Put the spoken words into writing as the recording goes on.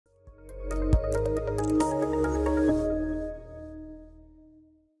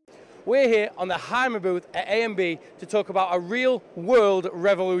We're here on the Haimer booth at A&B to talk about a real-world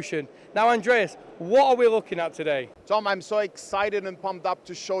revolution. Now, Andreas, what are we looking at today? Tom, I'm so excited and pumped up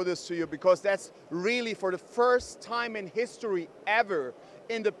to show this to you because that's really for the first time in history ever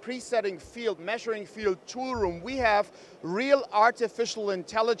in the presetting field, measuring field tool room, we have real artificial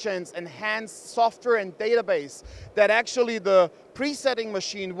intelligence enhanced software and database that actually the presetting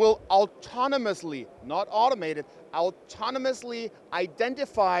machine will autonomously, not automated, autonomously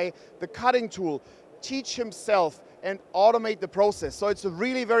identify the cutting tool, teach himself and automate the process. So it's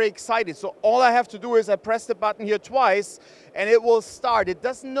really very exciting. So all I have to do is I press the button here twice and it will start. It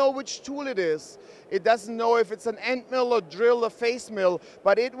doesn't know which tool it is. It doesn't know if it's an end mill, a drill, a face mill,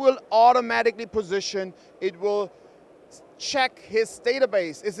 but it will automatically position. It will check his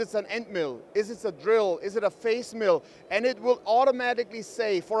database. Is it an end mill? Is it a drill? Is it a face mill? And it will automatically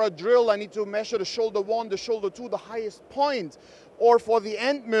say, for a drill, I need to measure the shoulder 1, the shoulder 2, the highest point. Or for the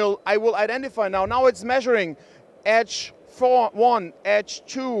end mill, I will identify now it's measuring edge 1, edge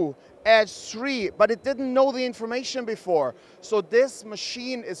 2, edge 3, but it didn't know the information before. So this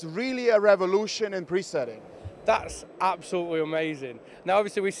machine is really a revolution in presetting. That's absolutely amazing. Now,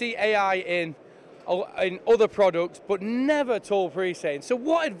 obviously, we see AI in other products, but never tool presetting. So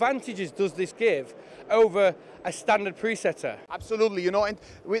what advantages does this give over a standard presetter? Absolutely, and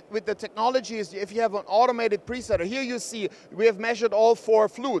with the technology, if you have an automated presetter, here you see we have measured all 4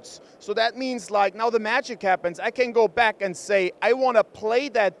 flutes. So that means like now the magic happens. I can go back and say, I want to play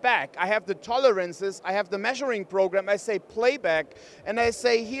that back. I have the tolerances, I have the measuring program, I say playback, and I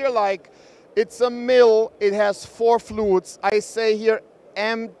say here like, it's a mill, it has 4 flutes. I say here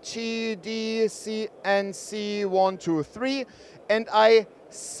MTDCNC 1, 2, 3, and I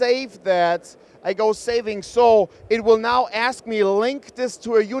save that. I go saving, so it will now ask me link this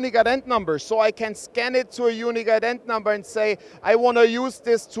to a unique ident number, so I can scan it to a unique ident number and say I want to use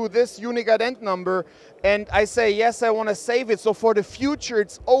this to this unique ident number, and I say yes, I want to save it. So for the future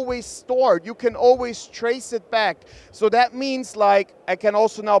it's always stored. You can always trace it back. So that means like I can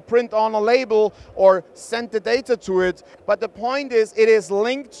also now print on a label or send the data to it, but the point is it is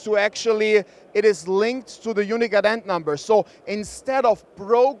linked to the unique ident number. So instead of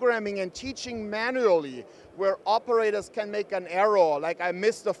programming and teaching manually, where operators can make an error, like I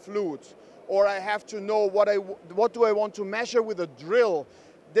missed a flute, or I have to know what do I want to measure with a drill,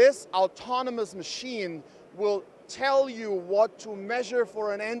 this autonomous machine will tell you what to measure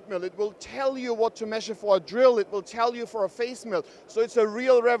for an end mill. It will tell you what to measure for a drill. It will tell you for a face mill. So it's a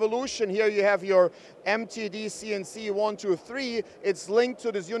real revolution. Here you have your MTDCNC 1, 2, 3. It's linked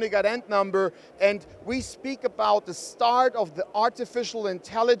to this unique ident number. And we speak about the start of the artificial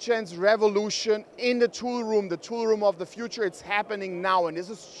intelligence revolution in the tool room of the future. It's happening now, and this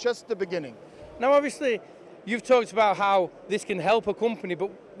is just the beginning. Now, obviously, you've talked about how this can help a company, but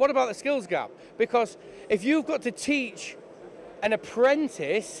what about the skills gap? Because if you've got to teach an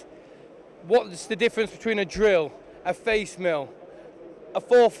apprentice what's the difference between a drill, a face mill, a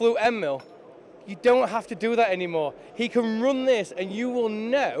 4-flute end mill, you don't have to do that anymore. He can run this and you will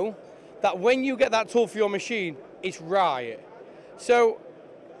know that when you get that tool for your machine, it's right. So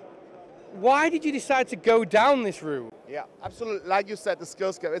why did you decide to go down this route? Yeah, absolutely. Like you said, the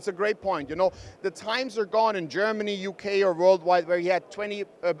skills gap, it's a great point. The times are gone in Germany, UK, or worldwide where you had 20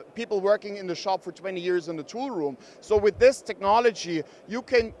 people working in the shop for 20 years in the tool room. So with this technology, you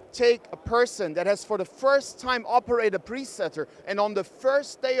can take a person that has for the first time operated a presetter, and on the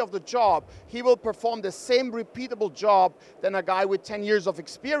first day of the job, he will perform the same repeatable job than a guy with 10 years of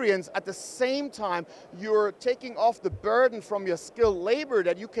experience. At the same time, you're taking off the burden from your skilled labor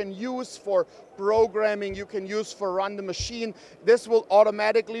that you can use for programming, you can use for run the machine. This will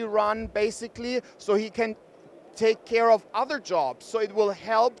automatically run basically, so he can take care of other jobs. So it will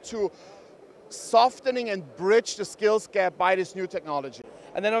help to softening and bridge the skills gap by this new technology.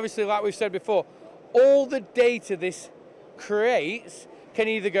 And then obviously, like we've said before, all the data this creates can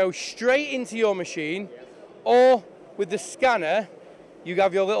either go straight into your machine, or with the scanner, you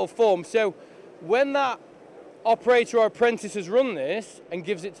have your little form. So when that operator or apprentice has run this and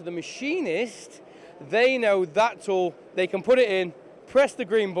gives it to the machinist, they know that tool, they can put it in, press the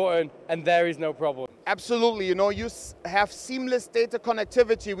green button, and there is no problem. Absolutely, you have seamless data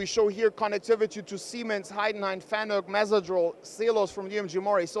connectivity. We show here connectivity to Siemens, Heidenhain, Fanuc, Mesadrol, Celos from DMG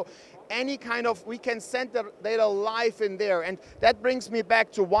Mori. So any kind of, we can send the data live in there. And that brings me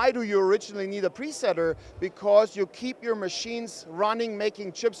back to why do you originally need a presetter? Because you keep your machines running,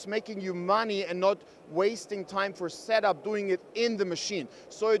 making chips, making you money, and not wasting time for setup, doing it in the machine.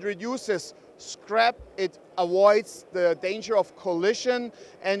 So it reduces scrap, it avoids the danger of collision.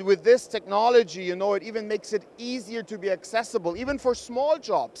 And with this technology, you know, it even makes it easier to be accessible, even for small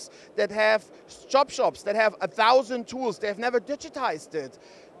jobs that have, job shops that have 1,000 tools, they have never digitized it.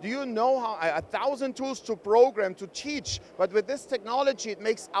 Do you know how 1,000 tools to program, to teach, but with this technology it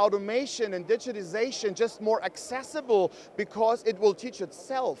makes automation and digitization just more accessible because it will teach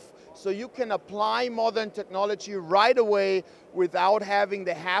itself. So you can apply modern technology right away without having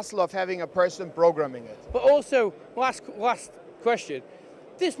the hassle of having a person programming it. But also, last question,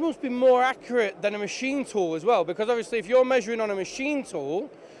 this must be more accurate than a machine tool as well, because obviously if you're measuring on a machine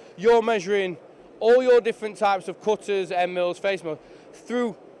tool, you're measuring all your different types of cutters, end mills, face mills,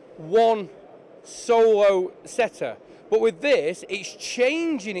 through one solo setter. But with this, it's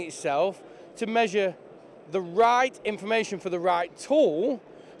changing itself to measure the right information for the right tool.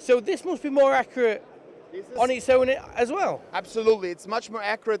 So this must be more accurate on its own as well. Absolutely, it's much more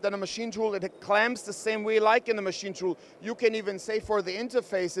accurate than a machine tool. It clamps the same way like in a machine tool. You can even say for the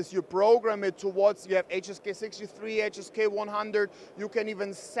interfaces, you program it towards, you have HSK 63, HSK 100, you can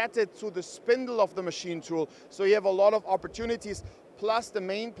even set it to the spindle of the machine tool. So you have a lot of opportunities. Plus the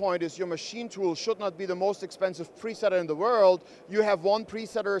main point is your machine tool should not be the most expensive presetter in the world. You have one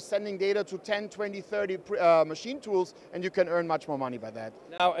presetter sending data to 10, 20, 30 machine tools, and you can earn much more money by that.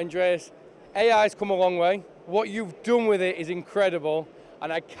 Now, Andreas, AI's come a long way. What you've done with it is incredible,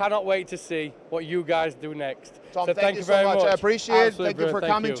 and I cannot wait to see what you guys do next. Tom, so thank you so much. I appreciate it. Thank you for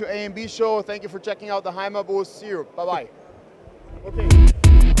coming to AMB show. Thank you for checking out the Haimer booth. See you. Bye-bye. Okay.